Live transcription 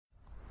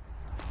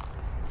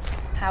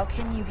How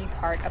can you be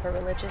part of a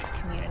religious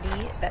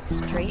community that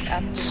straight up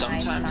denies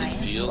Sometimes it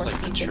science feels or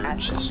like the sees it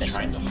as church is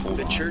trying to suspicious? hold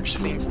The on church to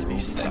seems to be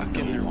rules that stuck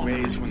in no their longer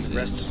ways when the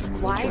rest of the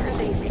culture Why are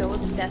they so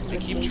obsessed with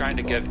They keep gay trying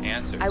to people? give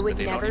answers, I would but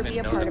they never don't be even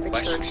a know part the of a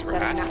questions church we're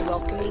that is asking. not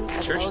welcoming The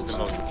of church is the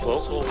most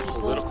vocal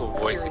political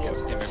voice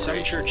against immigration.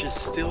 Some churches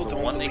still The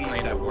don't one they believe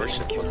claim that to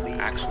worship was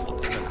an actual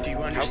demon. Do you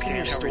How can understand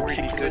your how story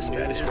be ridiculous good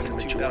that news is when when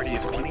the the majority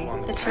of people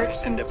on The the church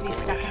planet end seems up to be going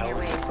stuck to in hell? their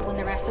ways when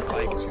the rest of the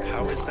culture is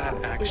How moving is that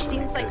on. It actually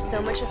seems like good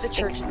so much of the news?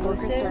 church is more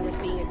concerned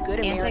with being a good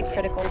American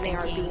Anti-critical than they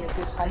are thinking, being a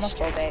good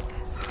Christian. homophobic,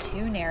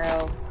 too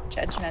narrow,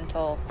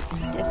 judgmental,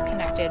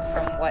 disconnected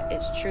from what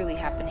is truly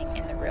happening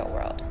in the real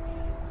world.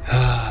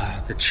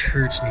 The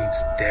church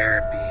needs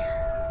therapy.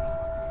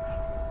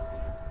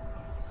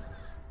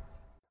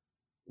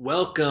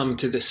 Welcome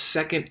to the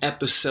second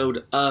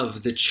episode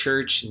of The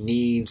Church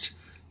Needs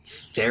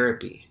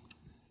Therapy.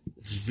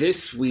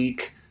 This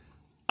week,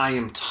 I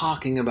am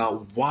talking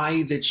about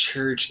why the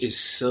church is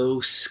so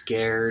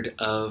scared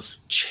of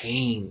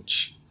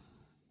change.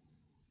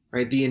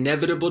 Right? The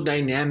inevitable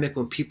dynamic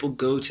when people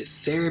go to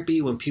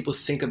therapy, when people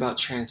think about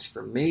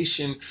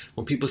transformation,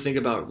 when people think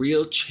about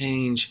real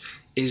change,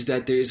 is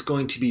that there is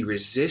going to be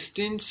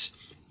resistance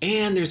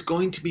and there's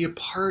going to be a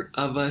part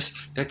of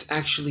us that's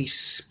actually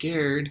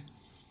scared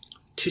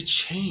to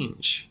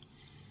change.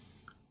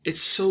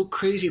 It's so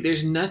crazy.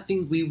 There's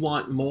nothing we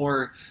want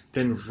more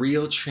than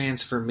real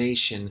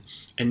transformation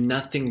and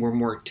nothing we're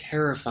more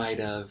terrified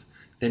of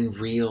than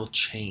real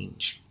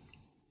change.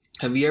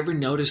 Have you ever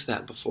noticed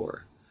that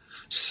before?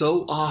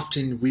 So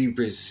often we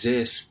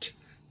resist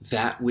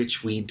that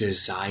which we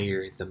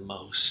desire the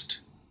most.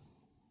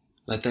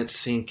 Let that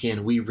sink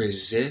in. We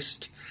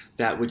resist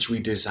that which we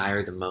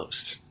desire the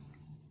most.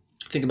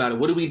 Think about it.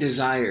 What do we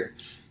desire?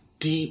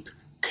 Deep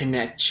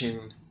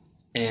connection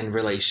and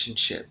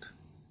relationship.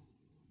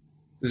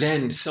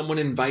 Then someone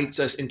invites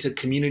us into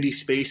community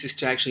spaces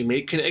to actually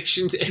make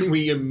connections, and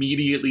we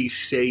immediately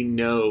say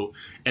no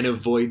and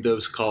avoid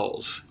those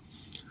calls.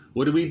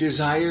 What do we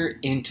desire?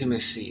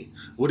 Intimacy.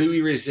 What do we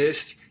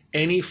resist?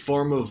 Any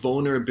form of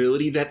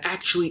vulnerability that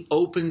actually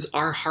opens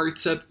our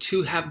hearts up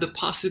to have the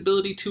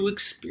possibility to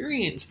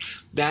experience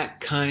that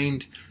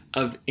kind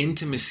of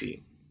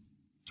intimacy,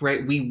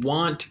 right? We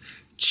want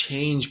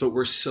change, but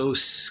we're so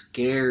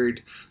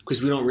scared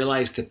because we don't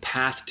realize the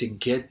path to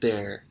get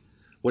there.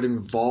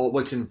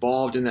 What's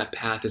involved in that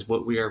path is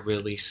what we are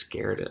really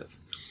scared of.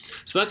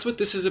 So that's what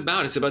this is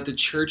about. It's about the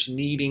church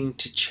needing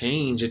to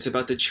change. It's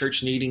about the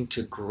church needing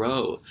to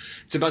grow.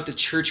 It's about the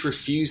church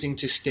refusing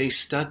to stay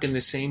stuck in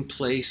the same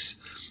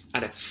place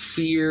out of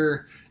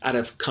fear, out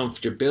of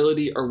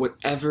comfortability, or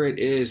whatever it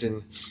is.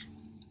 And,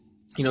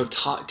 you know,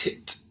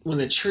 when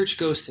the church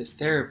goes to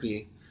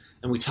therapy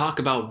and we talk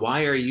about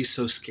why are you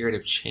so scared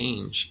of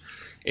change,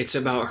 it's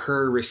about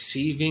her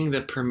receiving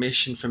the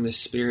permission from the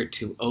Spirit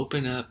to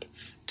open up,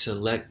 to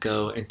let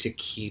go, and to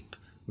keep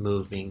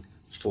moving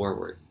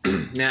forward.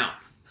 Now,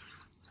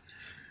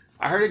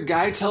 I heard a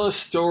guy tell a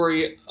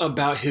story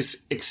about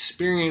his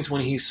experience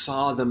when he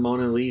saw the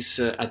Mona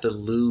Lisa at the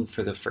Louvre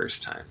for the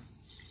first time.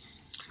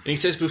 And he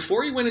says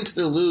before he went into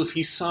the Louvre,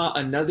 he saw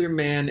another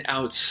man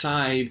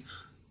outside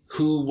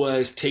who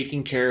was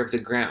taking care of the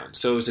ground.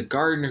 So it was a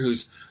gardener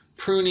who's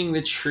pruning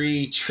the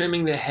tree,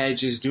 trimming the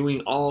hedges,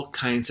 doing all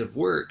kinds of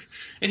work.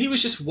 And he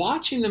was just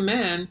watching the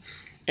man,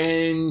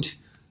 and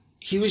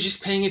he was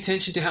just paying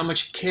attention to how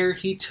much care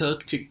he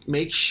took to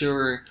make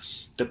sure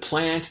the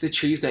plants, the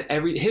trees,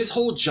 his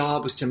whole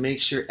job was to make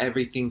sure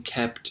everything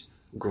kept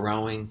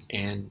growing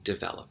and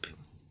developing.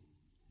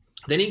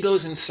 Then he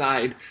goes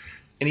inside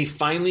and he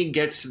finally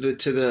gets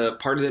to the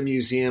part of the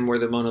museum where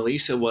the Mona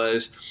Lisa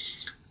was.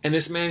 And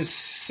this man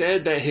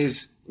said that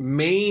his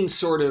main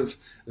sort of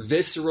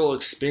visceral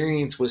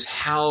experience was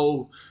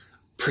how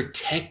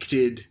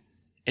protected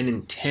and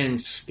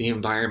intense the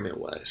environment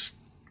was.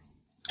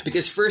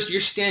 Because first,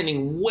 you're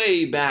standing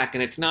way back,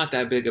 and it's not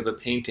that big of a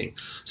painting.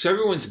 So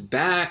everyone's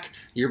back.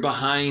 You're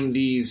behind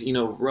these,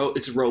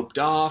 it's roped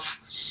off.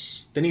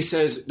 Then he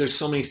says there's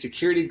so many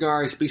security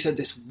guards. But he said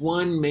this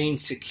one main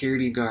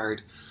security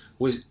guard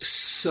was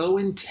so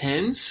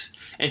intense,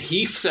 and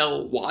he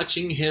felt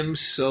watching him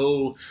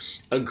so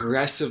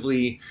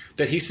aggressively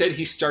that he said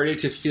he started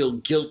to feel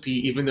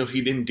guilty even though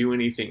he didn't do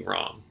anything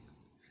wrong.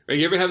 Right?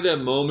 You ever have that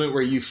moment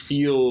where you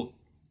feel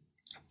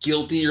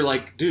guilty? You're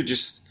like, dude,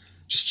 just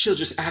chill,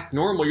 just act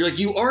normal. You're like,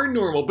 you are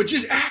normal, but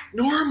just act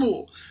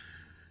normal.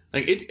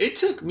 Like it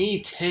took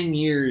me 10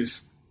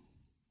 years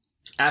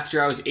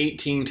after I was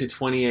 18 to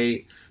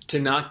 28 to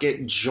not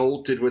get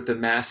jolted with a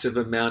massive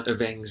amount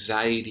of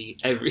anxiety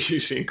every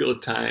single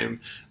time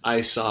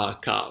I saw a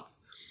cop.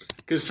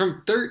 Because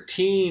from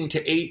 13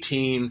 to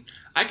 18,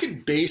 I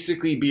could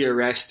basically be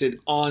arrested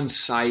on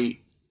sight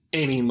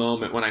any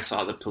moment when I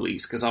saw the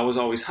police, because I was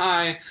always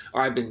high,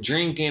 or I'd been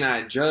drinking, I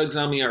had drugs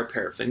on me, or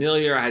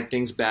paraphernalia, or I had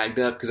things bagged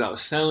up because I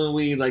was selling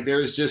weed. Like there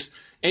was just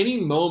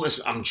any moment,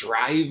 I'm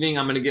driving,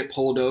 I'm going to get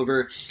pulled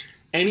over.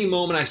 Any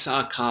moment I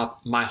saw a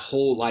cop, my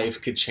whole life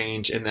could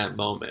change in that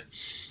moment.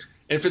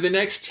 And for the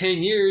next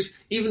 10 years,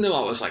 even though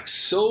I was like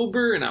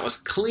sober and I was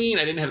clean,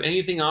 I didn't have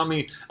anything on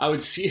me, I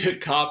would see a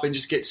cop and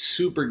just get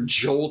super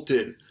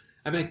jolted.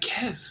 I'd be like,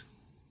 Kev,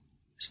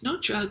 there's no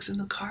drugs in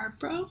the car,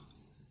 bro.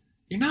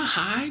 You're not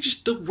high.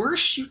 Just the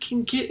worst you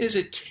can get is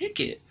a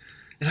ticket.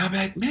 And I'd be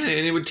like, man,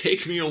 and it would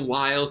take me a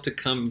while to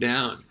come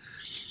down.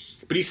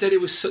 But he said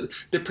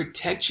the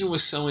protection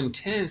was so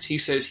intense, he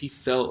says he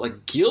felt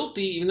like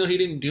guilty even though he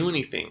didn't do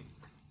anything.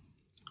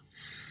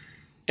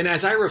 And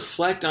as I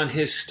reflect on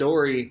his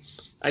story,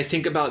 I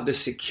think about the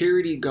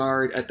security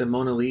guard at the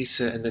Mona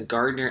Lisa and the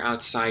gardener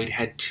outside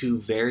had two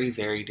very,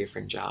 very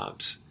different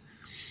jobs.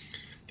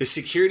 The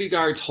security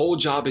guard's whole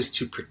job is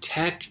to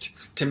protect,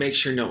 to make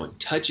sure no one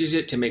touches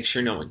it, to make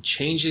sure no one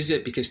changes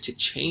it, because to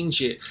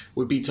change it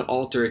would be to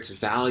alter its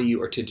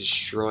value or to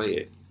destroy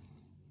it.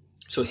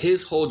 So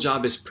his whole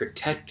job is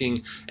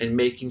protecting and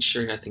making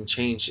sure nothing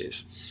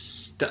changes.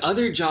 The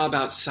other job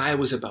outside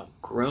was about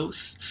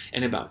growth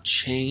and about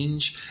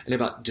change and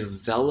about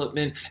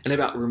development and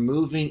about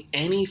removing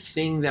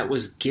anything that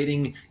was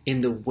getting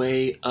in the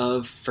way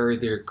of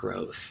further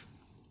growth.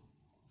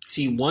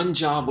 See, one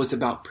job was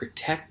about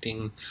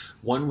protecting,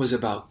 one was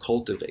about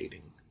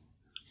cultivating.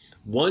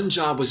 One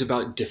job was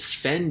about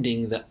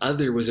defending, the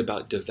other was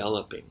about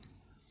developing.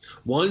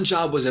 One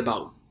job was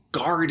about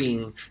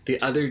guarding,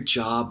 the other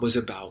job was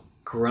about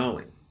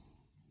growing.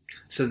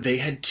 So they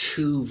had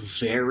two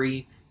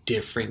very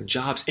different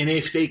jobs. And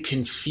if they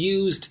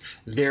confused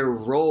their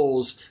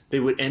roles, they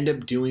would end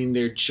up doing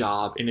their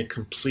job in a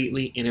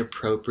completely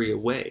inappropriate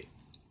way.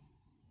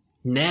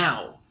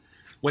 Now,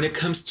 when it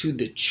comes to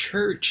the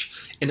church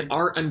and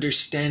our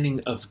understanding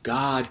of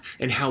God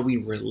and how we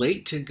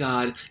relate to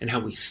God and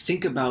how we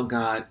think about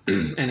God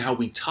and how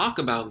we talk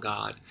about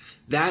God,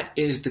 that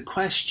is the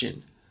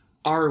question.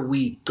 Are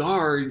we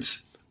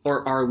guards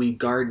or are we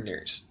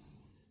gardeners?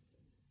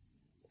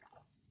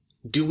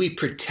 Do we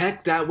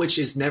protect that which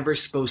is never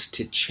supposed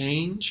to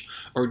change,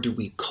 or do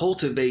we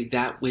cultivate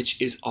that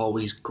which is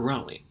always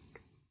growing?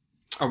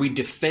 Are we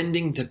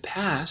defending the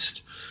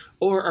past,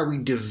 or are we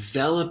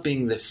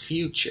developing the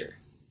future,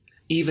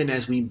 even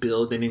as we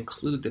build and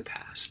include the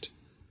past?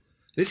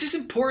 This is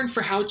important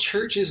for how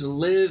churches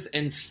live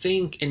and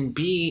think and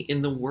be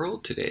in the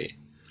world today.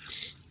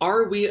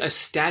 Are we a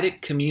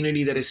static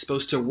community that is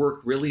supposed to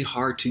work really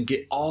hard to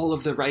get all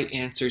of the right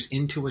answers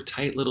into a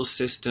tight little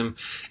system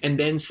and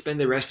then spend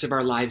the rest of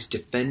our lives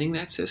defending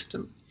that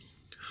system?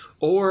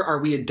 Or are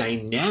we a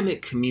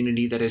dynamic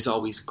community that is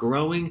always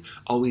growing,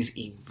 always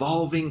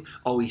evolving,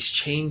 always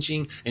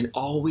changing, and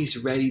always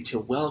ready to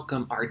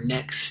welcome our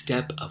next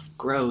step of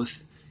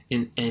growth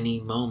in any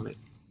moment?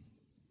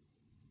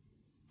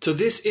 So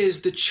this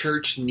is the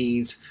church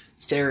needs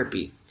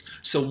therapy.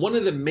 So one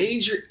of the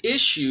major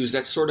issues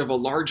that's sort of a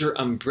larger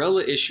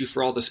umbrella issue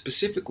for all the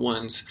specific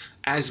ones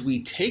as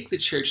we take the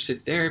church to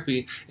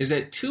therapy is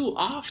that too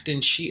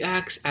often she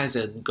acts as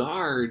a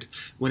guard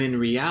when in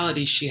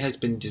reality she has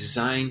been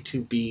designed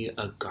to be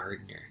a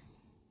gardener.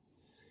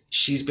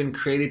 She's been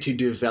created to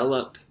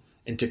develop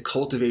and to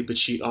cultivate, but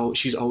she's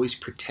always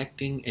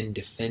protecting and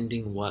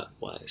defending what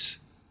was.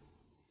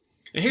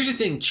 And here's the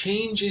thing,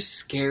 change is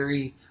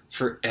scary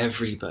for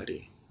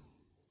everybody.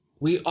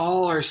 We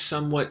all are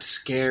somewhat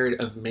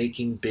scared of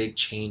making big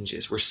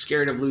changes. We're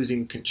scared of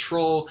losing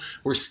control.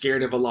 We're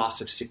scared of a loss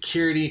of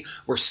security.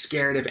 We're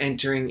scared of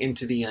entering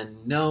into the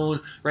unknown,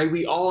 right?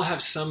 We all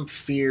have some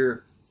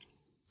fear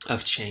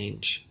of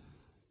change.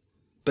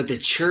 But the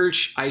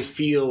church, I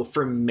feel,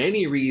 for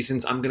many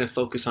reasons, I'm going to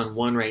focus on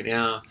one right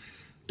now.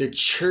 The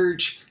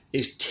church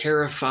is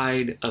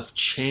terrified of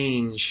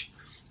change.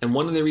 And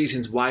one of the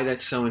reasons why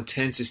that's so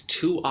intense is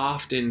too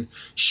often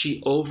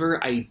she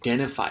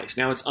over-identifies.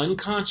 Now it's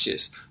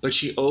unconscious, but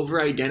she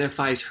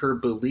over-identifies her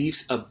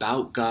beliefs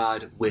about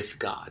God with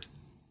God.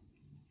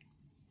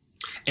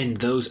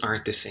 And those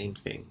aren't the same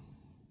thing.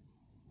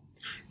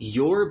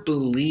 Your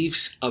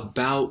beliefs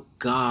about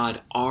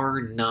God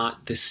are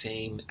not the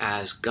same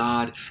as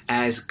God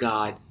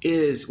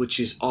is,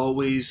 which is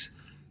always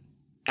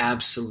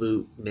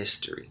absolute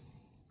mystery.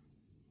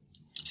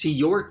 See,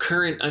 your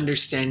current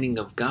understanding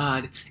of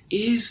God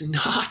is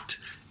not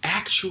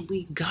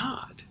actually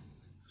God.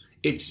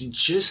 It's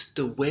just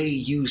the way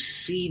you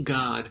see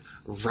God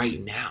right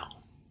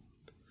now.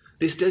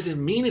 This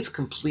doesn't mean it's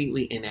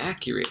completely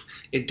inaccurate.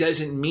 It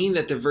doesn't mean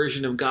that the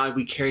version of God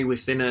we carry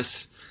within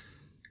us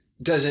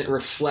doesn't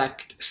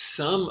reflect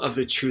some of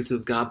the truth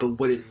of God, but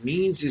what it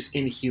means is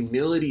in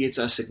humility, it's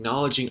us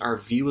acknowledging our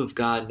view of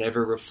God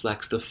never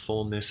reflects the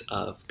fullness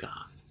of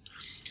God.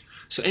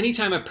 So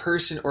anytime a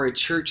person or a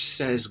church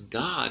says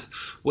God,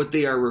 what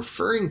they are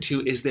referring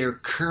to is their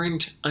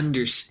current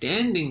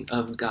understanding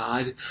of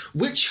God,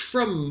 which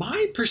from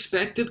my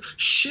perspective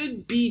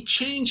should be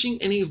changing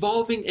and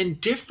evolving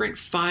and different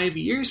 5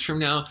 years from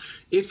now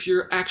if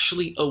you're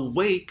actually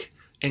awake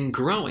and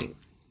growing.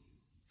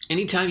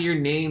 Anytime you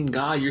name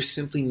God, you're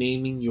simply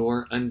naming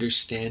your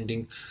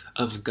understanding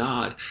of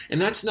God. And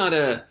that's not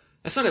a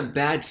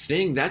bad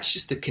thing. That's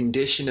just the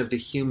condition of the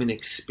human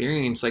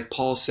experience. Like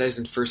Paul says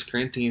in 1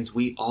 Corinthians,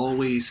 we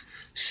always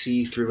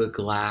see through a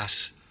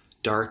glass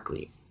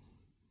darkly.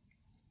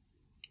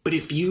 But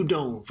if you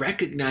don't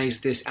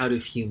recognize this out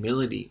of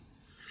humility,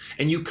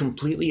 and you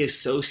completely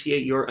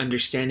associate your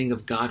understanding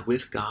of God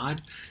with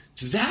God,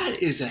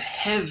 that is a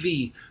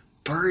heavy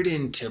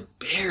burden to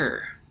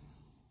bear.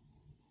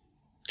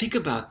 Think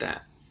about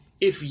that.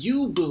 If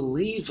you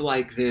believe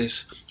like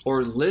this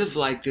or live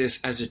like this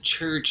as a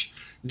church,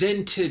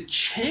 then to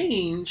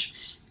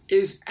change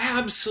is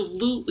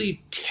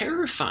absolutely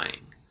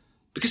terrifying.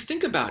 Because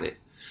think about it.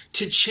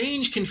 To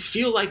change can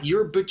feel like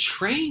you're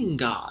betraying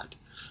God,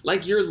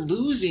 like you're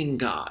losing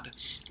God,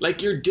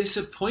 like you're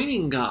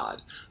disappointing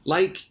God,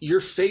 like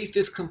your faith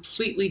is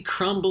completely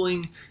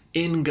crumbling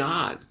in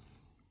God.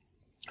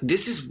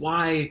 This is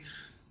why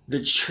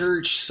the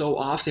church so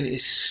often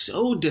is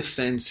so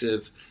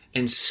defensive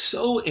and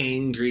so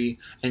angry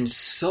and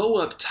so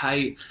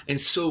uptight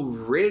and so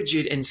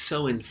rigid and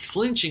so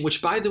unflinching,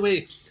 which, by the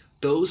way,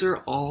 those are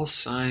all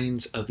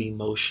signs of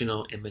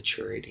emotional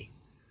immaturity.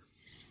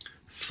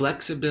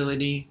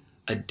 Flexibility,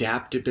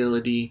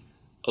 adaptability,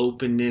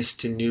 openness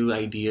to new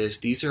ideas,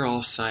 these are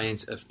all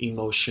signs of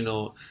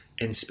emotional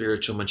and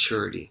spiritual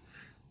maturity.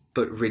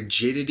 But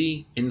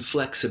rigidity,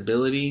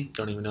 inflexibility,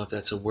 don't even know if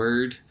that's a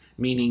word,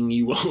 meaning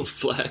you won't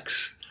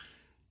flex.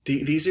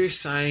 These are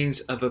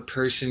signs of a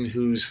person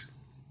who's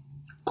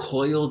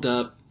coiled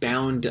up,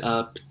 bound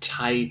up,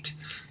 tight,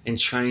 and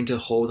trying to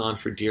hold on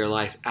for dear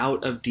life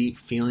out of deep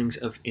feelings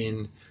of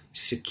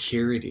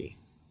insecurity.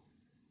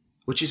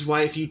 Which is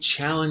why if you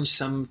challenge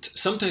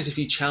sometimes if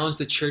you challenge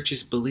the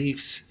church's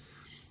beliefs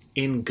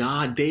in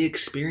God, they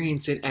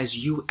experience it as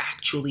you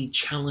actually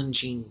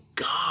challenging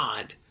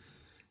God.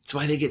 That's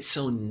why they get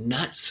so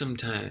nuts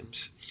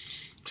sometimes.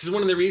 This is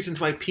one of the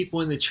reasons why people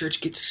in the church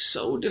get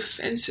so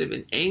defensive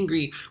and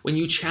angry when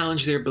you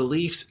challenge their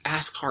beliefs,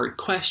 ask hard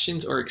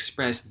questions, or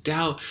express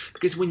doubt.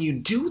 Because when you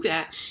do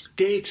that,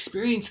 they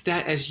experience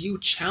that as you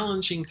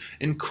challenging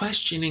and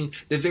questioning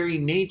the very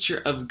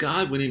nature of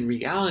God, when in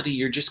reality,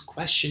 you're just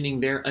questioning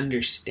their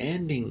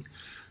understanding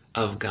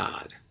of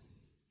God.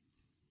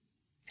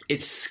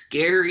 It's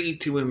scary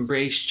to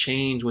embrace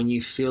change when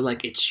you feel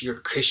like it's your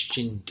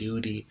Christian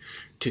duty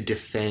to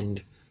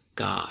defend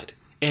God,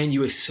 and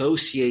you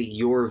associate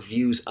your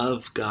views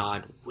of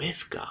God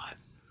with God.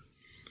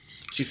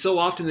 See, so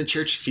often the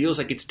church feels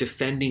like it's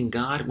defending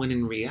God, when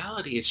in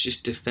reality it's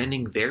just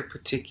defending their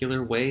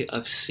particular way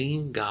of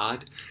seeing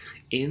God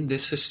in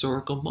this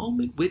historical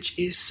moment, which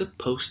is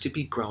supposed to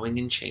be growing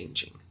and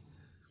changing.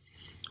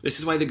 This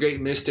is why the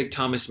great mystic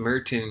Thomas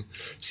Merton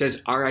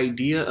says our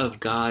idea of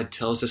God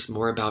tells us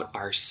more about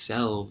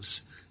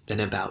ourselves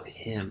than about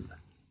Him.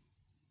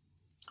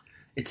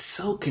 It's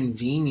so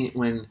convenient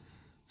when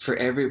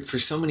for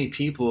so many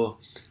people,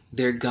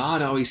 their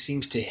God always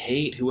seems to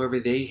hate whoever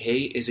they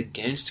hate, is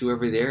against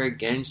whoever they're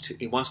against.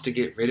 He wants to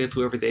get rid of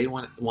whoever they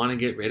want to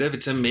get rid of.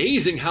 It's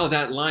amazing how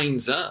that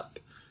lines up.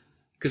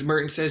 Because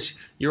Merton says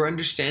your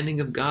understanding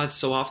of God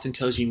so often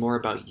tells you more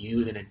about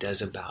you than it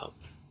does about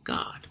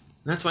God.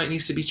 And that's why it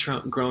needs to be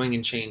growing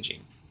and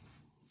changing.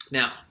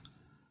 Now,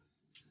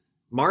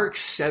 Mark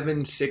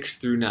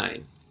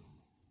 7:6-9.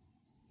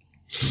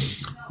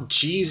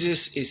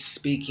 Jesus is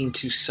speaking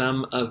to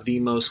some of the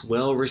most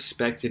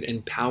well-respected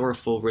and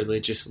powerful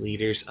religious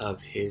leaders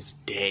of his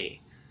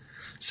day.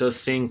 So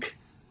think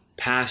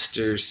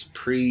pastors,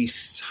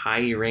 priests,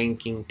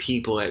 high-ranking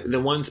people, the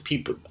ones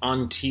people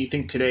on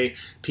think today,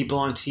 people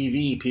on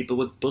TV, people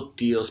with book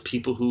deals,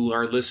 people who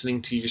are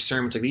listening to your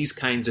sermons, like these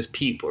kinds of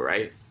people,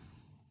 right?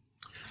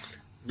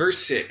 Verse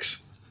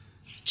 6,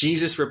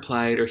 Jesus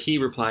replied, or he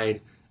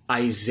replied,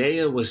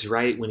 Isaiah was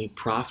right when he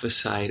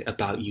prophesied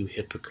about you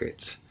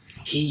hypocrites.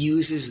 He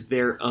uses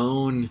their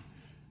own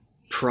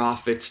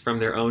prophets from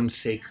their own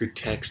sacred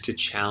text to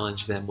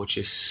challenge them, which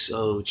is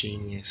so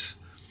genius.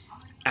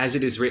 As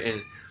it is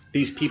written,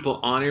 these people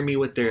honor me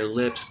with their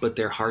lips, but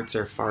their hearts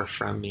are far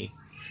from me.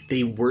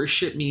 They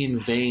worship me in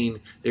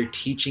vain. Their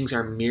teachings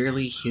are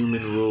merely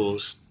human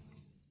rules.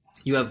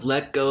 You have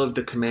let go of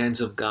the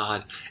commands of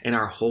God and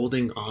are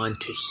holding on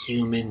to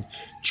human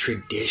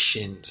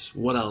traditions.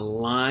 What a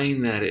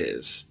line that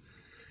is.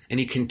 And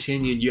he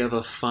continued, you have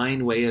a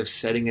fine way of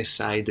setting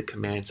aside the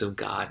commands of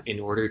God in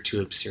order to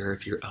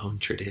observe your own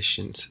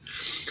traditions.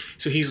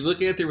 So he's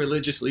looking at the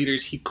religious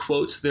leaders. He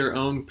quotes their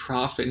own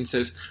prophet and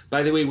says,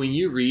 by the way, when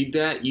you read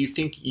that, you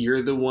think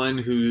you're the one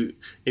who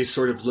is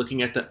sort of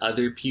looking at the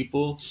other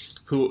people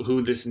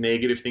who this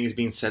negative thing is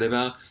being said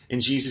about.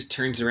 And Jesus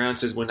turns around and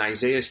says, when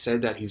Isaiah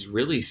said that, he's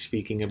really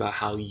speaking about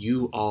how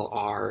you all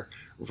are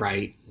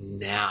right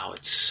now.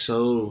 It's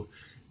so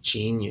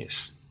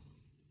genius.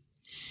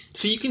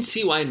 So you can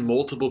see why in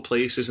multiple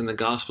places in the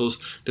Gospels,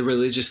 the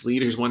religious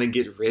leaders want to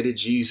get rid of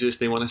Jesus.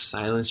 They want to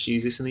silence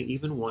Jesus, and they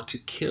even want to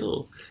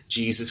kill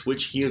Jesus,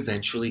 which he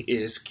eventually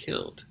is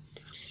killed.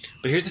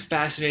 But here's the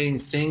fascinating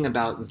thing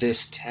about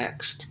this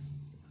text.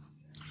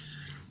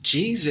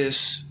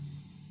 Jesus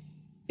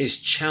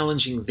is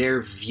challenging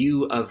their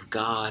view of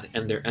God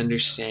and their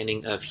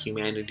understanding of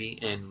humanity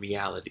and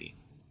reality.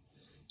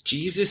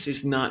 Jesus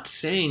is not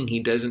saying he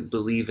doesn't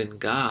believe in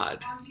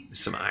God. There's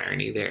some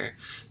irony there.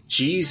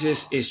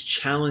 Jesus is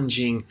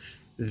challenging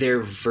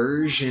their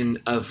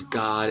version of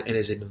God and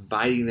is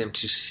inviting them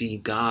to see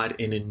God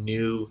in a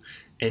new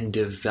and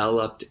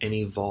developed and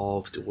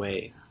evolved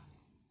way.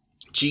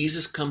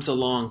 Jesus comes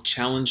along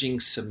challenging,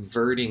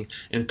 subverting,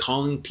 and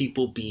calling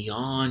people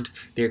beyond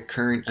their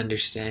current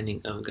understanding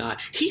of God.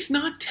 He's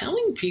not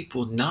telling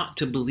people not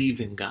to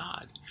believe in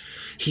God.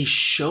 He's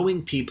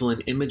showing people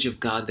an image of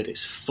God that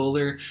is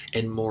fuller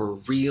and more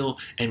real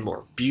and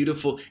more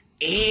beautiful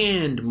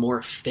and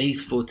more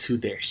faithful to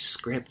their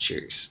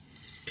scriptures.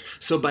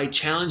 So by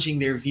challenging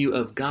their view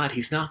of God,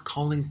 he's not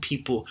calling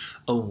people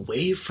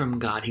away from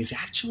God. He's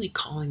actually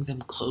calling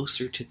them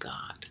closer to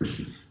God.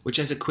 Which,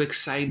 as a quick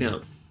side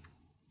note,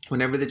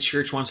 whenever the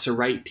church wants to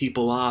write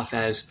people off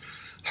as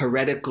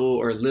heretical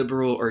or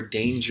liberal or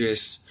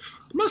dangerous,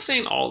 I'm not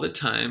saying all the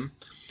time,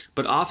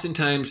 but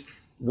oftentimes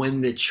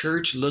when the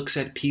church looks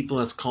at people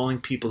as calling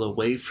people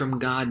away from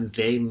God,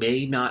 they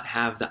may not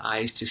have the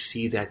eyes to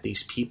see that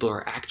these people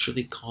are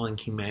actually calling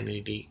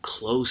humanity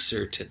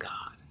closer to God.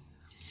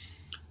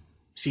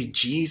 See,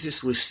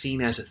 Jesus was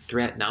seen as a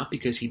threat not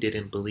because he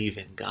didn't believe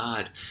in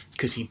God, it's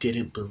because he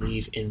didn't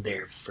believe in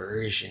their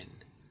version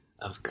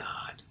of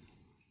God.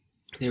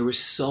 There was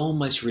so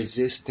much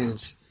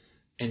resistance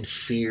and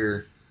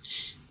fear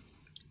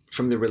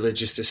from the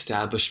religious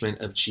establishment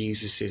of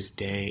Jesus's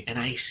day, and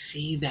I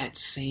see that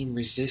same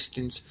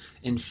resistance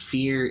and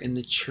fear in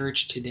the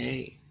church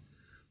today.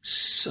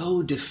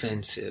 So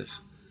defensive,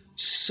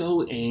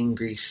 so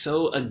angry,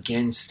 so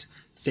against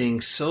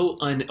things, so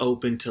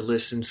unopen to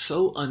listen,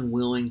 so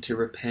unwilling to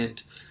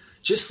repent.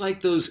 Just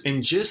like those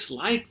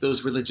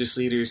religious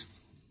leaders,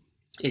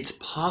 it's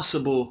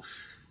possible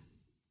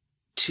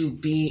to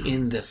be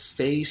in the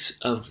face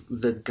of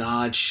the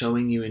God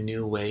showing you a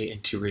new way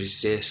and to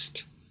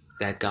resist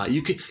that God.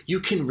 You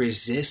can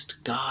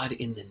resist God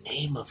in the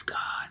name of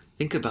God.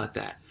 Think about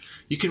that.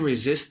 You can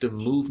resist the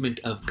movement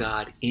of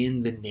God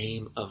in the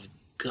name of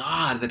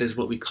God. That is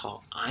what we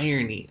call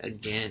irony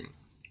again.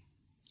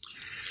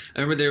 I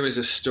remember there was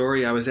a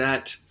story I was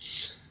at,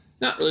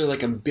 not really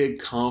like a big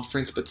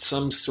conference, but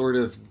some sort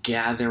of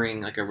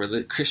gathering, like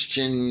a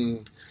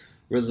Christian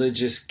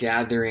religious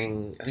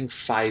gathering, I think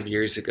 5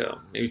 years ago,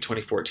 maybe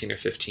 2014 or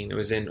 15. It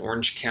was in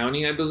Orange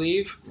County, I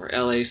believe, or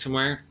LA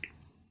somewhere.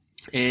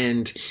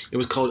 And it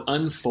was called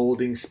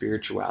Unfolding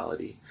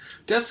Spirituality.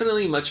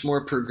 Definitely much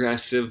more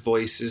progressive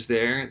voices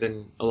there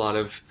than a lot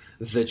of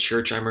the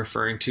church I'm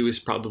referring to is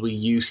probably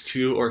used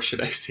to, or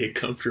should I say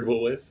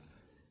comfortable with.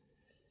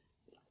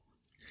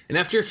 And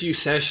after a few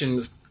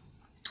sessions,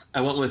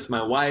 I went with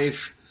my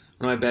wife,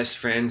 one of my best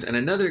friends, and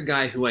another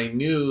guy who I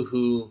knew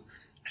who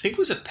I think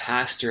was a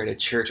pastor at a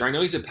church, or I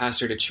know he's a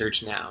pastor at a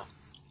church now.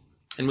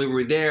 And we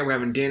were there, we're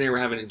having dinner, we're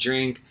having a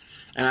drink,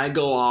 and I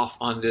go off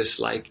on this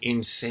like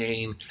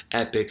insane,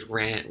 epic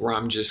rant where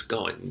I'm just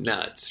going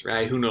nuts,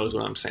 right? Who knows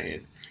what I'm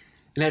saying?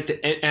 And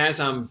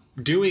as I'm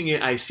doing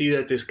it, I see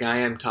that this guy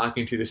I'm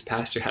talking to, this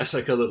pastor, has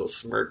like a little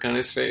smirk on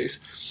his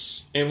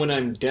face. And when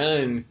I'm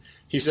done,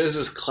 he says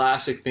this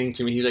classic thing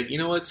to me. He's like, you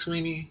know what,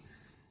 Sweeney?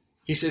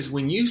 He says,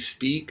 when you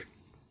speak,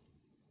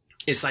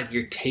 it's like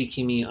you're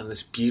taking me on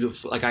this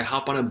beautiful, like I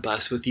hop on a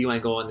bus with you, I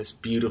go on this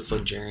beautiful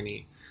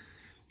journey.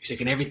 He's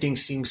like, and everything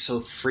seems so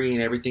free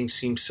and everything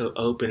seems so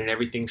open and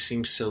everything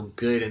seems so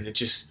good. And it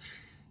just,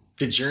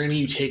 the journey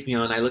you take me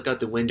on, I look out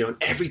the window and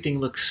everything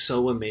looks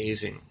so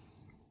amazing.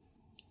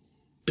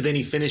 But then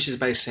he finishes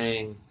by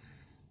saying,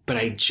 but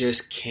I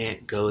just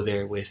can't go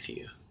there with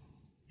you.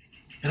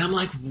 And I'm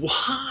like,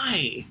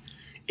 why?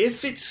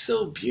 If it's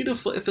so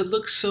beautiful, if it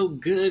looks so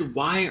good,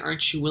 why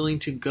aren't you willing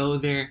to go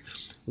there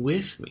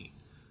with me?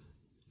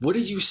 What are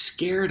you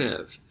scared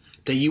of?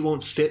 That you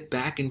won't fit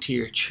back into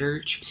your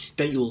church?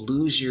 That you'll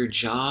lose your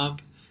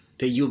job?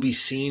 That you'll be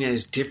seen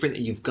as different?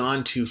 That you've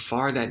gone too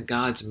far? That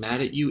God's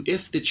mad at you?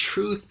 If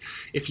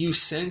you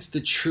sense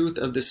the truth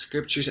of the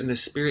scriptures and the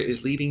Spirit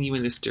is leading you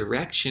in this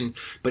direction,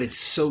 but it's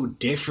so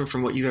different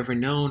from what you've ever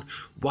known,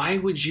 why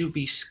would you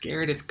be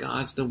scared if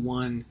God's the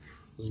one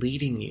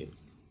leading you?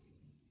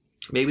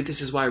 Maybe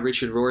this is why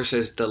Richard Rohr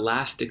says the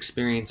last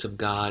experience of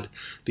God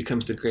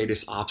becomes the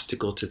greatest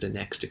obstacle to the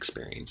next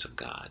experience of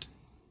God.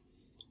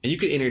 And you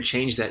could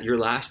interchange that. Your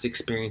last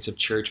experience of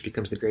church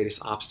becomes the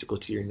greatest obstacle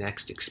to your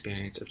next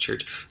experience of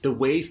church. The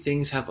way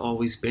things have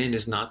always been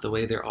is not the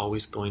way they're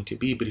always going to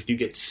be. But if you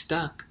get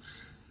stuck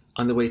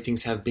on the way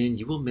things have been,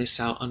 you will miss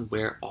out on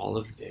where all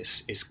of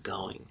this is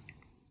going.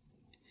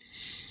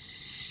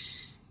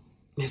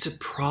 It's a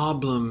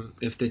problem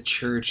if the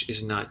church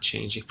is not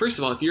changing. First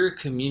of all, if you're a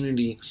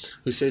community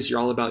who says you're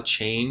all about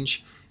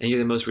change and you're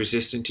the most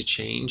resistant to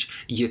change,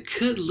 you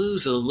could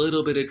lose a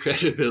little bit of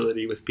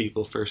credibility with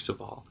people, first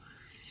of all.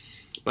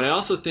 But I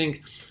also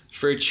think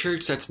for a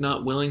church that's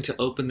not willing to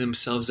open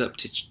themselves up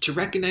to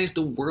recognize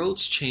the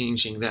world's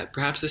changing, that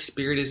perhaps the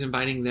Spirit is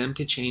inviting them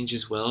to change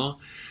as well,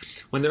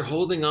 when they're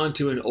holding on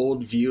to an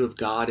old view of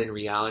God and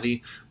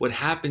reality, what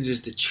happens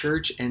is the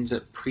church ends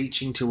up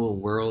preaching to a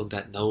world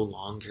that no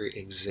longer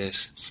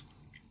exists.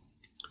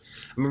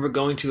 I remember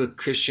going to a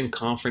Christian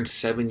conference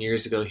 7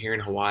 years ago here in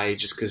Hawaii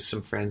just because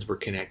some friends were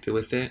connected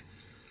with it.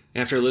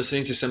 And after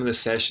listening to some of the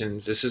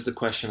sessions, this is the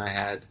question I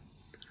had.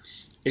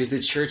 Is the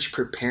church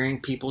preparing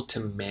people to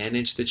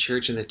manage the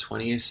church in the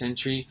 20th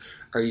century?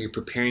 Or are you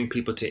preparing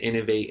people to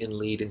innovate and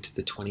lead into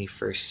the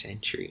 21st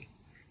century?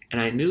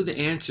 And I knew the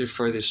answer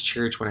for this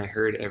church when I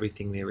heard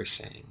everything they were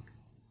saying.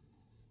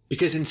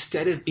 Because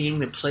instead of being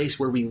the place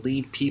where we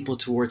lead people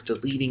towards the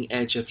leading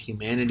edge of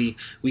humanity,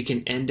 we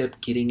can end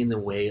up getting in the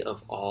way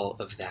of all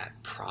of that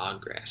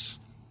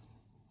progress.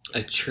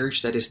 A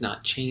church that is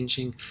not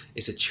changing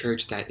is a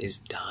church that is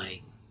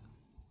dying.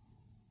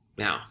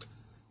 Now,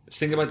 let's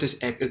think about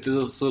this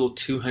little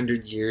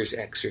 200 years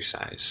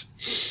exercise.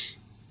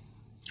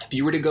 If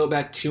you were to go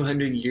back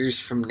 200 years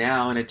from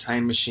now in a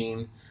time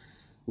machine,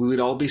 we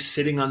would all be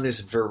sitting on this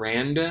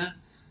veranda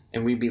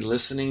and we'd be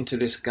listening to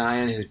this guy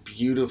in his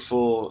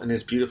beautiful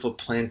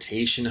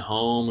plantation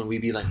home, and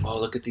we'd be like, oh,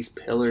 look at these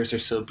pillars, they're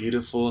so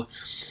beautiful.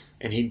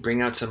 And he'd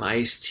bring out some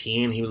iced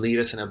tea and he would lead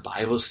us in a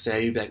Bible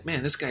study. He'd be like,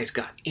 man, this guy's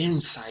got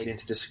insight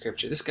into the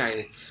scripture. This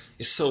guy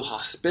is so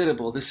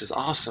hospitable. This is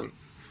awesome.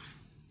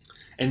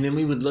 And then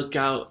we would look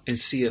out and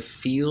see a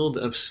field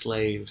of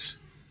slaves,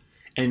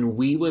 and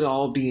we would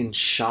all be in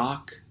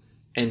shock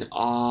and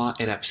awe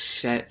and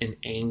upset and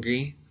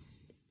angry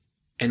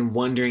and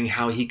wondering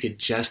how he could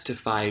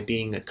justify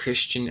being a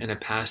Christian and a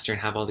pastor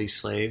and have all these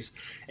slaves,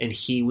 and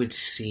he would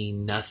see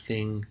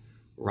nothing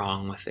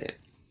wrong with it.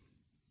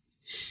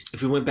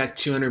 If we went back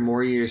 200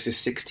 more years to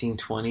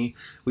 1620,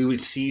 we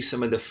would see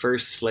some of the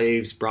first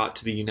slaves brought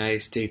to the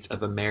United States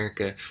of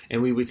America,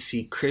 and we would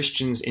see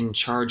Christians in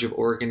charge of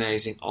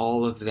organizing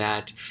all of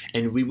that,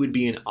 and we would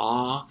be in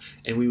awe,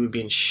 and we would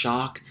be in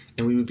shock,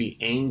 and we would be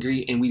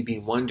angry, and we'd be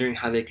wondering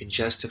how they could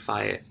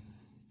justify it,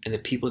 and the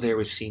people there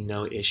would see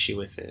no issue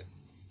with it.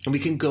 And we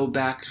can go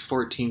back to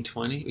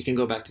 1420, we can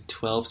go back to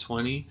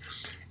 1220.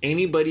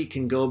 Anybody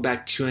can go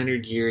back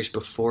 200 years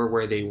before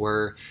where they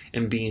were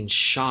and be in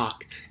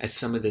shock at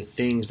some of the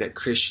things that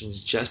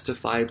Christians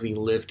justifiably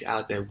lived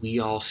out that we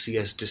all see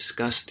as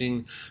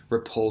disgusting,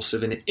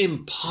 repulsive, and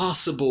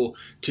impossible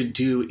to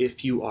do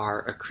if you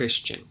are a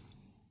Christian.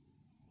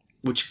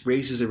 Which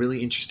raises a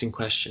really interesting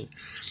question.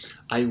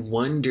 I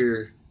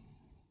wonder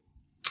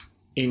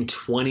in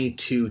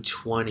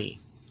 2220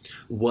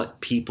 what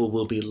people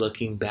will be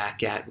looking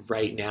back at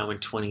right now in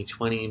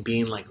 2020 and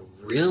being like,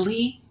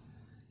 really?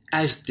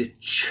 As the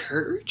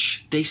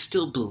church, they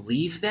still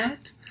believe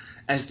that?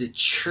 As the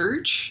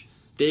church,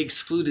 they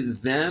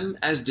excluded them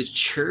as the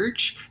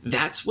church?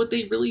 That's what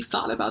they really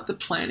thought about the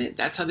planet?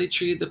 That's how they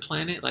treated the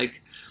planet?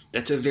 Like,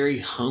 that's a very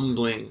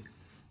humbling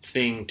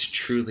thing to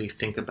truly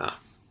think about.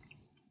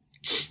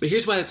 But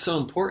here's why it's so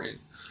important.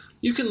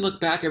 You can look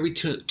back every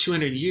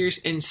 200 years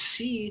and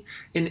see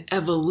an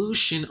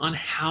evolution on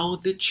how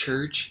the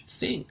church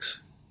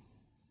thinks.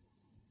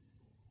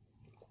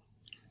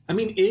 I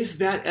mean, is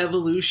that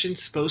evolution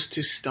supposed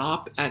to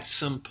stop at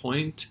some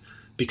point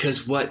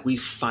because we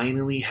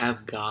finally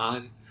have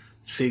God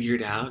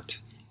figured out?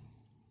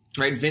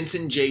 Right?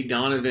 Vincent J.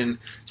 Donovan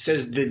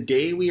says, the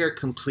day we are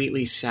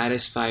completely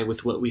satisfied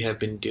with what we have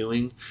been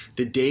doing,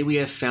 the day we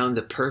have found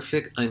the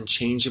perfect,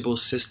 unchangeable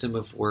system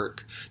of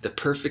work, the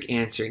perfect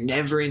answer,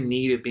 never in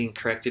need of being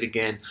corrected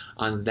again,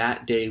 on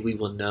that day we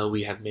will know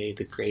we have made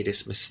the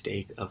greatest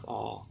mistake of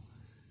all.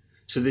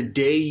 So the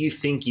day you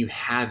think you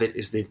have it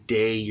is the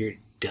day you're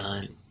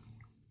done.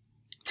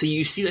 So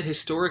you see that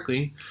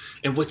historically,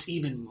 and what's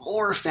even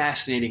more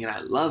fascinating, and I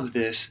love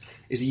this,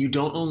 is that you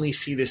don't only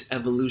see this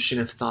evolution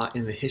of thought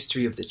in the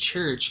history of the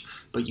church,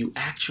 but you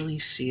actually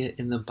see it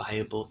in the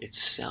Bible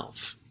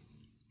itself.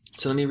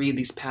 So let me read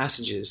these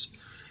passages.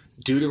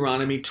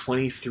 Deuteronomy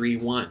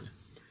 23:1.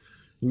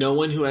 No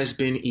one who has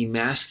been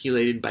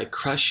emasculated by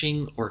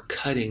crushing or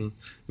cutting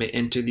may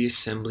enter the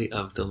assembly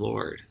of the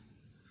Lord.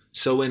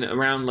 So in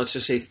around, let's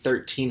just say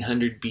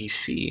 1300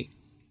 BC,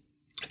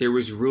 there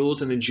was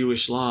rules in the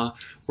Jewish law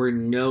where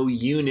no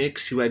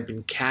eunuchs who had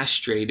been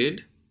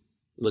castrated,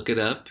 look it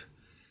up,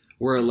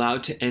 were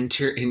allowed to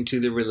enter into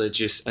the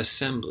religious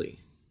assembly.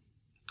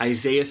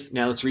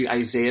 Now let's read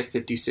Isaiah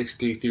 56,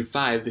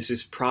 3-5. This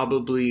is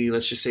probably,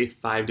 let's just say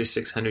 500 to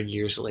 600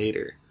 years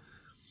later.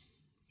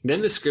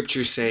 Then the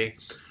scriptures say,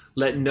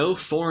 let no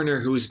foreigner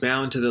who is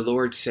bound to the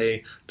Lord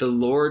say, the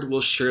Lord will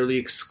surely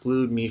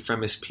exclude me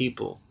from his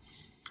people.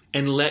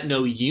 And let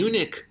no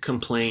eunuch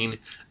complain,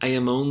 I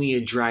am only a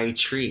dry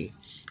tree.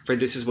 For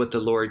this is what the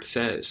Lord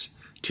says,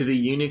 to the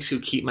eunuchs who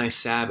keep my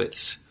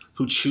Sabbaths,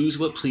 who choose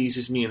what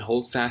pleases me and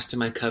hold fast to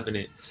my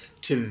covenant,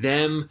 to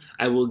them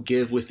I will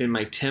give within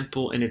my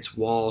temple and its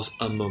walls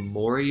a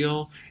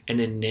memorial and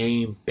a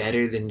name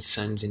better than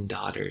sons and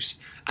daughters.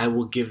 I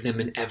will give them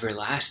an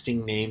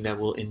everlasting name that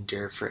will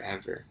endure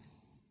forever.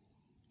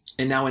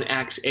 And now in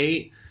Acts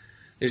 8,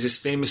 there's this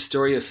famous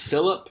story of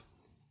Philip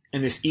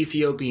and this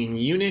Ethiopian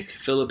eunuch.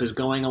 Philip is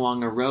going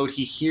along a road.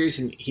 He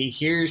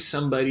hears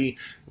somebody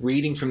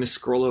reading from the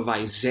scroll of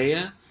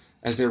Isaiah.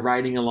 As they're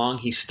riding along,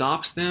 he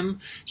stops them.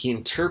 He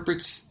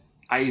interprets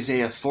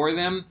Isaiah for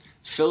them.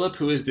 Philip,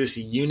 who is this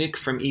eunuch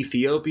from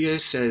Ethiopia,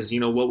 says,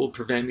 what will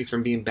prevent me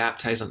from being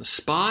baptized on the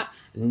spot?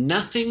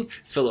 Nothing.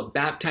 Philip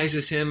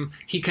baptizes him.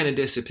 He kind of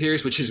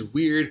disappears, which is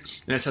weird.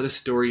 And that's how the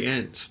story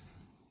ends.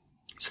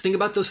 So think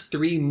about those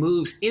 3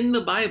 moves in the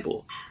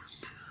Bible.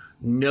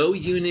 No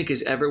eunuch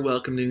is ever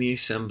welcomed in the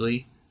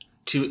assembly.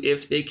 To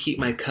if they keep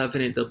my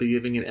covenant, they'll be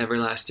giving an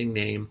everlasting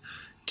name.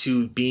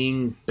 To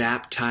being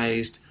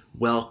baptized,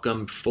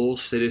 welcome, full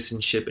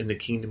citizenship in the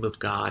kingdom of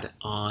God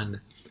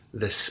on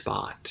the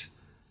spot.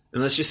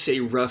 And let's just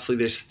say roughly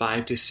there's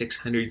 500 to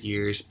 600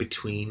 years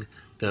between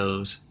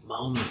those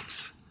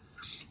moments.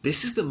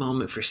 This is the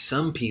moment for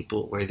some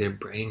people where their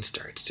brain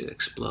starts to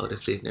explode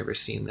if they've never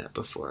seen that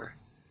before.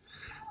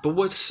 But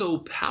what's so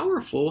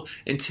powerful,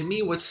 and to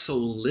me what's so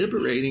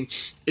liberating,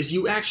 is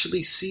you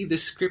actually see the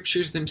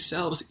scriptures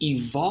themselves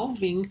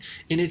evolving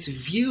in its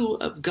view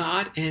of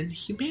God and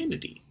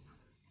humanity.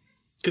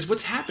 Because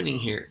what's happening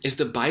here? Is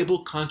the Bible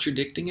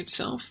contradicting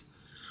itself?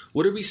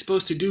 What are we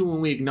supposed to do when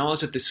we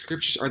acknowledge that the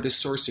scriptures are the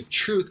source of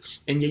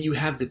truth, and yet you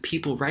have the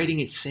people writing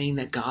it saying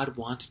that God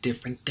wants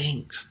different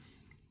things?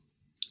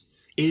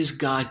 Is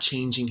God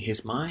changing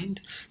his mind?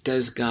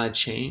 Does God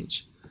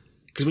change?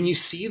 Because when you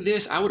see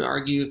this, I would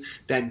argue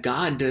that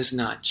God does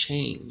not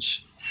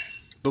change.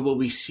 But what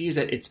we see is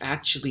that it's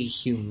actually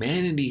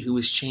humanity who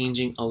is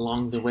changing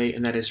along the way,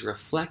 and that is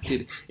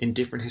reflected in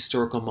different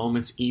historical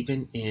moments,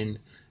 even in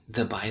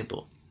the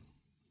Bible.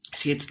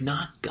 See, it's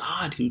not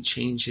God who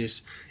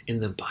changes in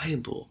the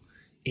Bible.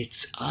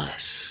 It's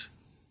us.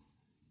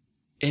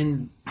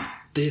 And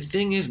the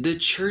thing is, the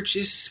church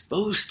is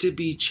supposed to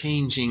be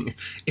changing.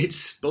 It's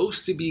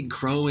supposed to be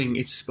growing.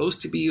 It's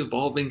supposed to be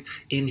evolving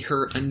in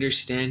her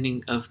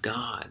understanding of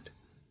God.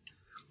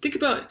 Think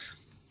about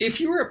if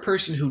you were a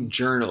person who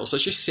journals,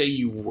 let's just say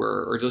you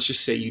were, or let's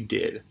just say you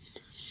did.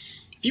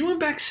 If you went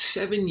back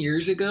 7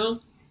 years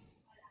ago,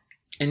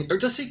 or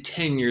let's say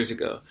 10 years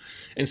ago,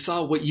 and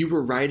saw what you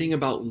were writing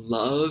about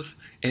love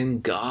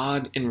and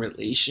God and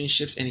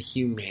relationships and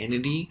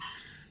humanity,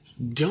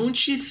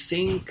 don't you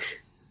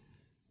think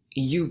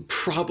you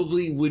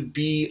probably would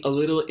be a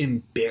little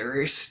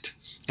embarrassed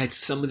at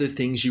some of the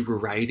things you were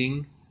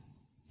writing?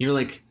 You're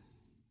like,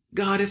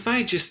 God, if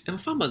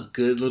I'm a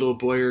good little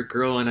boy or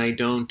girl and I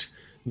don't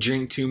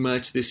drink too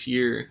much this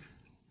year,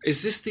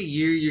 is this the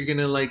year you're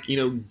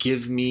gonna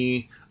give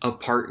me a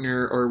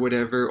partner or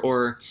whatever?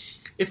 Or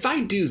if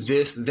I do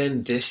this,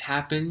 then this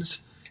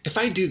happens. If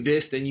I do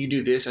this, then you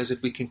do this, as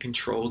if we can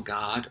control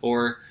God.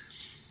 Or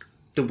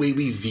the way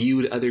we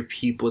viewed other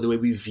people, the way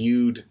we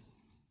viewed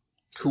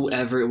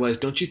whoever it was.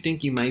 Don't you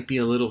think you might be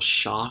a little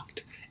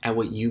shocked at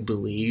what you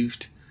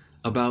believed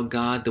about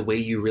God, the way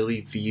you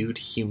really viewed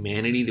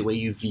humanity, the way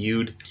you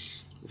viewed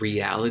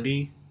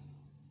reality?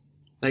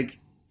 Like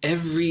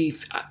every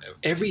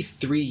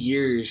 3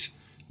 years,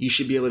 you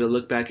should be able to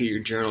look back at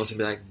your journals and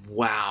be like,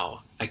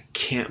 wow, I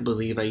can't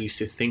believe I used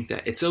to think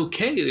that. It's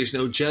okay, there's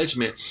no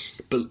judgment,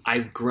 but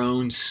I've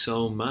grown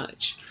so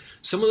much.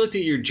 Someone looked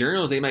at your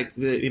journals, they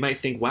might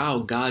think, wow,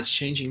 God's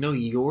changing. No,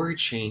 you're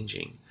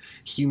changing.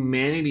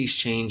 Humanity's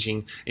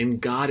changing,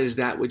 and God is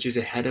that which is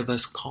ahead of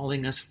us,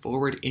 calling us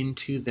forward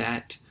into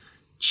that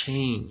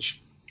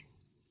change.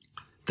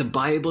 The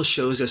Bible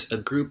shows us a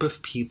group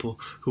of people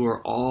who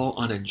are all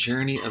on a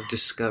journey of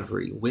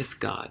discovery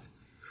with God.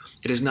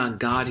 It is not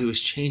God who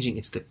is changing,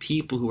 it's the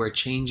people who are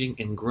changing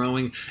and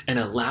growing and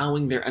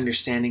allowing their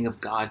understanding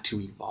of God to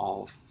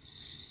evolve.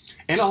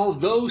 And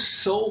although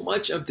so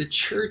much of the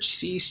church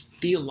sees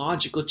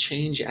theological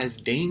change as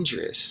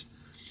dangerous,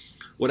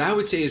 what I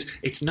would say is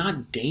it's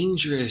not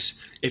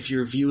dangerous if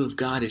your view of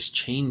God is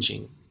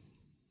changing.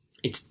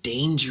 It's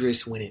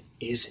dangerous when it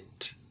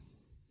isn't.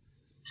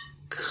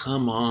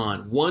 Come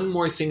on. One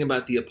more thing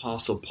about the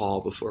Apostle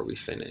Paul before we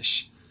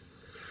finish.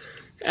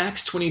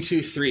 Acts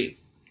 22:3.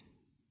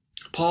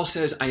 Paul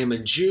says, I am a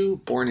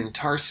Jew born in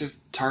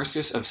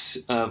Tarsus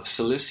of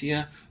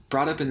Cilicia,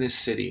 brought up in this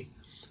city.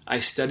 I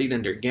studied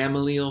under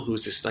Gamaliel, who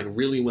was this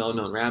really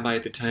well-known rabbi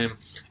at the time,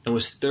 and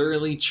was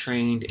thoroughly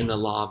trained in the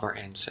law of our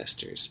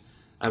ancestors.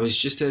 I was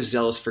just as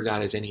zealous for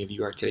God as any of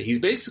you are today. He's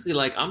basically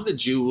like, I'm the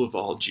Jew of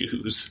all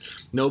Jews.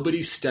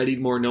 Nobody's studied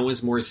more. No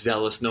one's more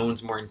zealous. No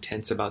one's more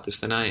intense about this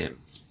than I am.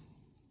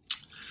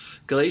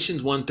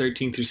 Galatians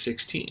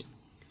 1:13-16.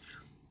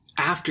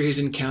 After his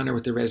encounter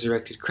with the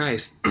resurrected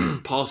Christ,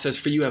 Paul says,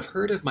 for you have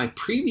heard of my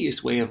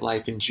previous way of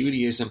life in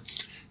Judaism,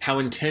 how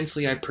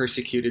intensely I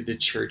persecuted the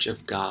church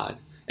of God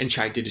and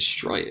tried to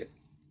destroy it.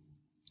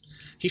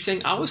 He's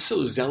saying, I was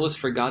so zealous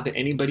for God that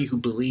anybody who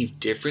believed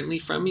differently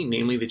from me,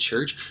 namely the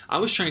church, I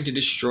was trying to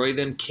destroy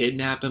them,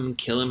 kidnap him,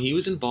 kill him. He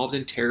was involved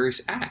in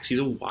terrorist acts. He's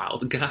a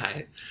wild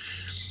guy.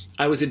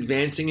 I was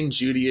advancing in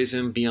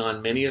Judaism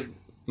beyond many of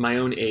my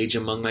own age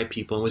among my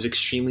people and was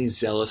extremely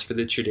zealous for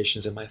the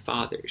traditions of my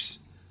fathers.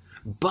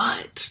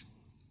 But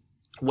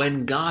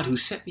when God, who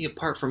set me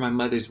apart from my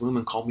mother's womb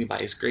and called me by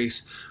his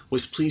grace,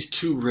 was pleased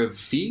to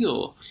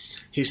reveal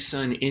his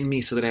son in me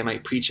so that I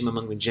might preach him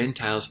among the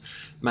Gentiles,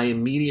 my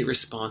immediate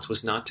response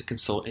was not to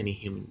consult any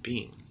human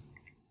being.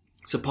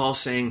 So Paul's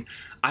saying,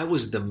 I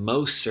was the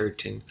most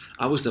certain,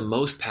 I was the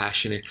most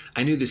passionate,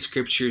 I knew the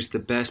scriptures the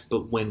best,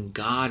 but when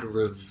God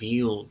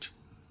revealed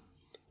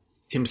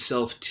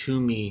himself to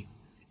me,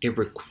 it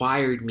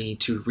required me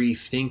to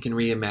rethink and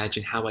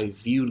reimagine how I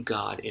viewed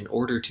God in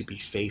order to be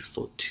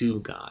faithful to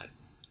God.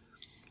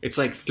 It's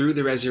like through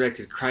the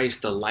resurrected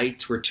Christ, the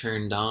lights were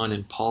turned on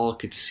and Paul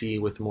could see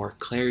with more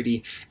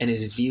clarity, and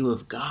his view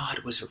of God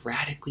was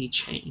radically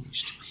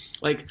changed.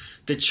 Like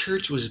the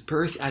church was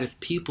birthed out of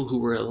people who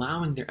were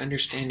allowing their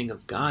understanding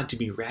of God to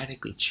be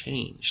radically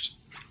changed.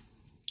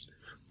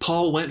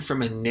 Paul went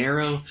from a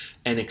narrow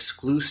and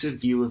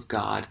exclusive view of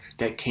God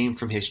that came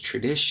from his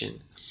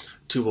tradition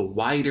to a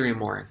wider and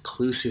more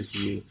inclusive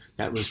view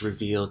that was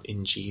revealed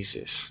in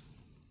Jesus.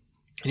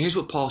 And here's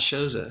what Paul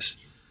shows us.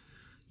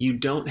 You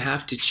don't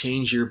have to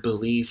change your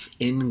belief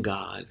in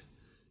God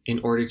in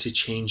order to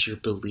change your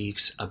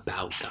beliefs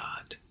about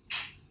God.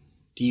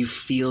 Do you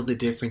feel the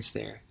difference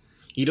there?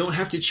 You don't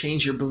have to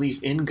change your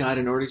belief in God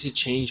in order to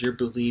change your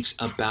beliefs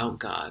about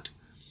God.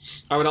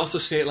 I would also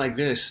say it like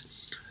this.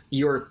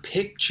 Your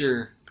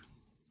picture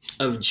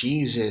of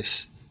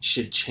Jesus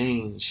should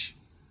change,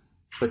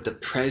 but the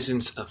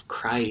presence of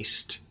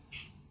Christ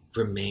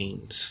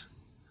remains.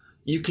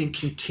 You can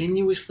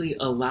continuously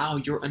allow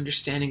your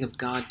understanding of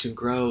God to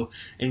grow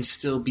and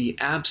still be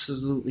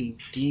absolutely,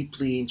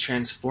 deeply,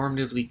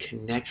 transformatively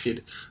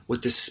connected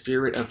with the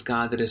Spirit of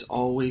God that is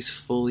always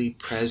fully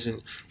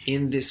present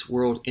in this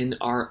world, in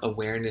our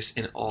awareness,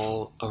 and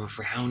all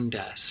around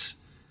us.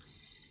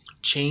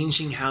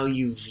 Changing how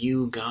you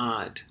view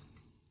God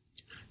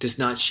does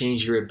not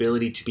change your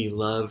ability to be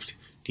loved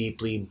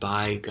deeply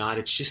by God.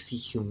 It's just the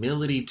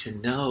humility to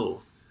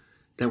know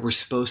that we're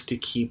supposed to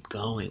keep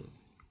going.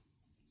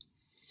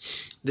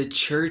 The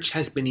church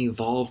has been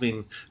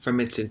evolving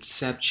from its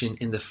inception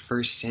in the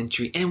first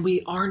century, and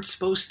we aren't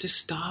supposed to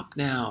stop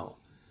now.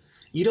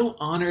 You don't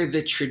honor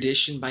the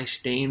tradition by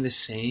staying the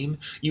same.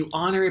 You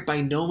honor it by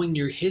knowing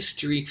your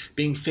history,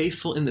 being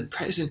faithful in the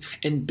present,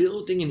 and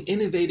building and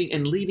innovating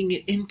and leading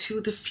it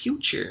into the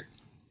future.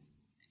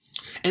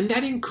 And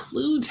that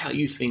includes how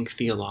you think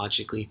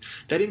theologically.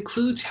 That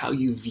includes how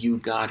you view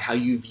God, how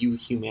you view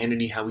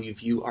humanity, how we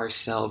view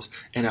ourselves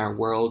and our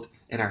world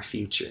and our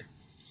future.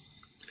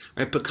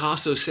 Right?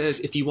 Picasso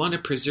says, if you want to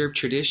preserve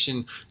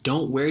tradition,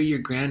 don't wear your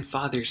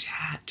grandfather's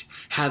hat.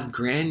 Have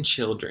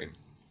grandchildren.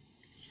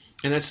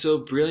 And that's so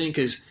brilliant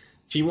because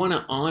if you want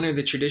to honor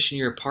the tradition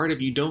you're a part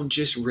of, you don't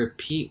just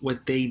repeat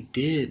what they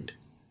did.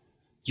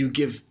 You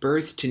give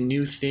birth to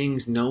new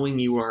things knowing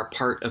you are a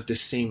part of the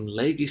same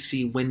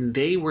legacy when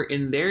they were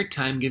in their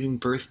time giving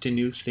birth to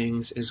new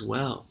things as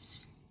well.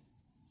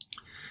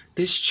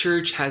 This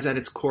church has at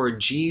its core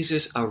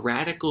Jesus, a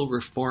radical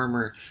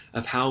reformer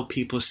of how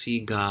people see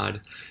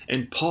God,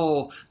 and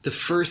Paul, the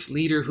first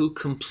leader who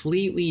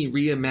completely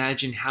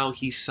reimagined how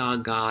he saw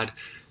God,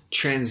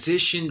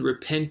 transitioned,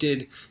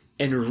 repented,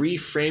 and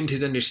reframed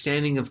his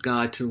understanding of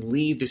God to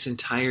lead this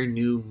entire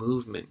new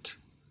movement.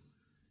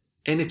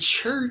 And a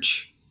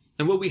church,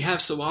 and what we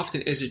have so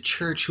often is a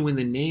church who in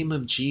the name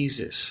of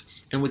Jesus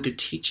and with the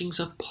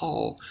teachings of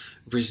Paul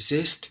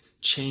resist,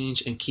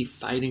 change, and keep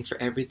fighting for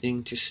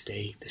everything to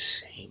stay the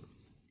same.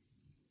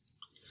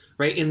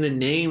 Right? In the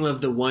name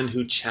of the one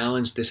who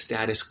challenged the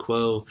status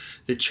quo,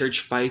 the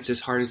church fights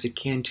as hard as it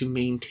can to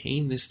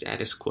maintain the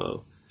status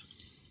quo.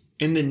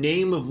 In the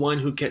name of one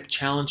who kept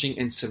challenging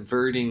and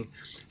subverting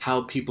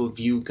how people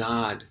view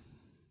God,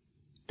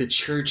 the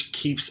church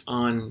keeps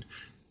on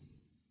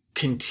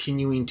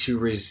continuing to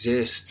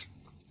resist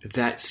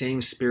that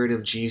same spirit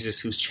of Jesus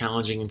who's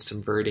challenging and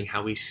subverting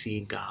how we see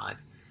God.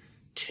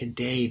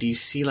 Today, do you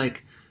see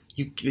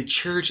the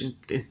church in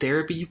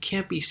therapy, you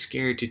can't be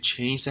scared to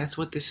change. That's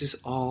what this is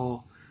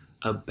all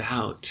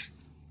about.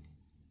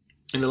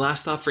 And the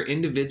last thought for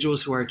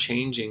individuals who are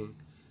changing,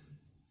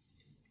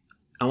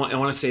 I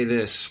want to say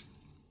this.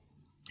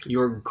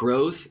 Your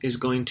growth is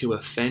going to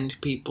offend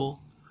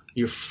people.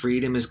 Your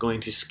freedom is going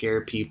to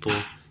scare people.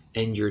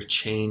 And your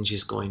change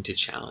is going to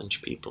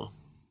challenge people.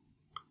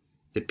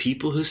 The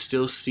people who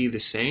still see the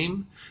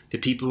same, the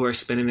people who are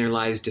spending their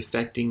lives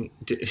defending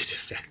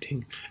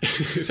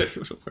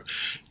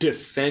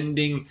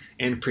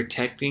and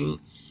protecting,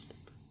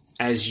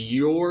 as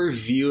your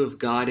view of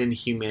God and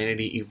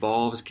humanity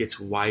evolves,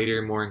 gets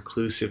wider, more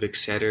inclusive,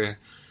 etc.,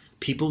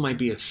 people might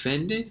be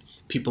offended,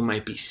 people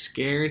might be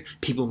scared,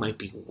 people might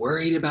be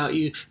worried about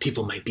you,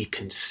 people might be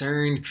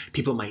concerned,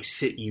 people might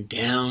sit you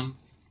down.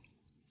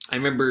 I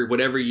remember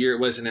whatever year it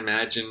was in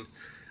Imagine,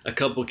 a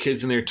couple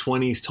kids in their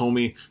 20s told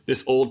me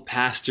this old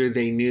pastor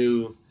they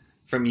knew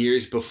from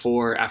years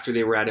before, after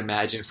they were at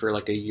Imagine for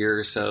like a year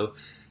or so,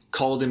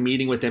 called a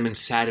meeting with them and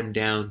sat them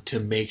down to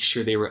make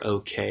sure they were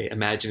okay.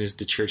 Imagine is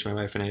the church my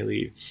wife and I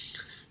lead.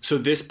 So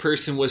this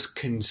person was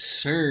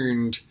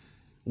concerned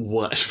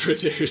for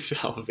their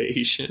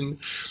salvation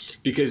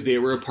because they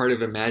were a part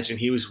of Imagine.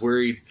 He was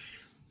worried,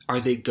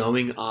 are they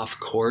going off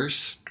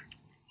course?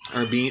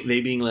 Are they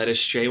being led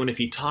astray? When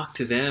if you talk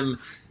to them,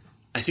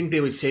 I think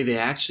they would say they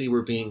actually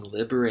were being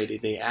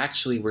liberated. They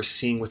actually were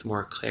seeing with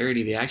more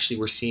clarity. They actually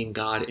were seeing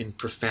God in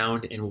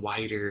profound and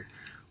wider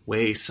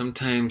ways.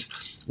 Sometimes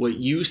what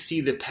you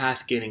see the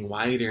path getting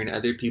wider and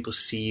other people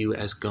see you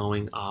as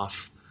going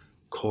off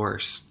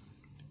course.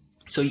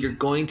 So you're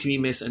going to be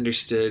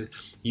misunderstood.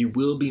 You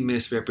will be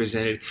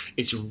misrepresented.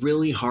 It's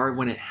really hard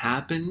when it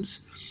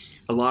happens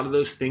A lot of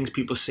those things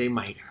people say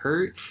might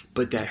hurt,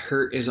 but that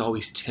hurt is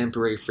always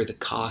temporary for the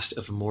cost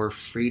of more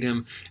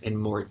freedom and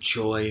more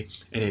joy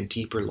and a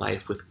deeper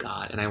life with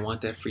God. And I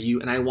want that for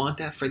you, and I want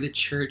that for the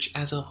church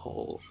as a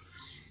whole.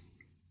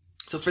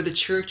 So for the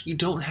church, you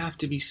don't have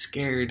to be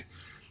scared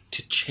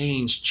to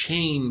change.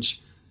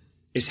 Change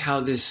is how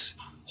this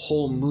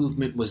whole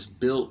movement was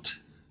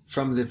built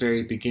from the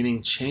very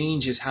beginning.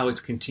 Change is how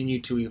it's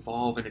continued to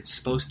evolve, and it's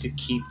supposed to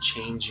keep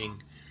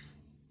changing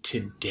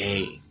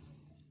today.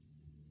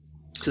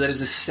 So that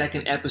is the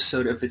second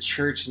episode of The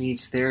Church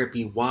Needs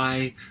Therapy,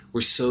 why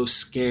we're so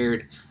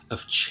scared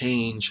of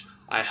change.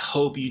 I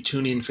hope you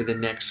tune in for the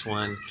next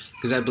one,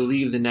 because I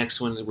believe the next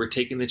one, we're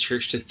taking the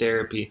church to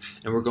therapy,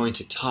 and we're going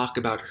to talk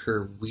about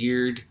her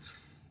weird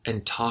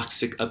and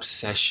toxic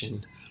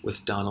obsession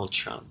with Donald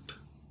Trump.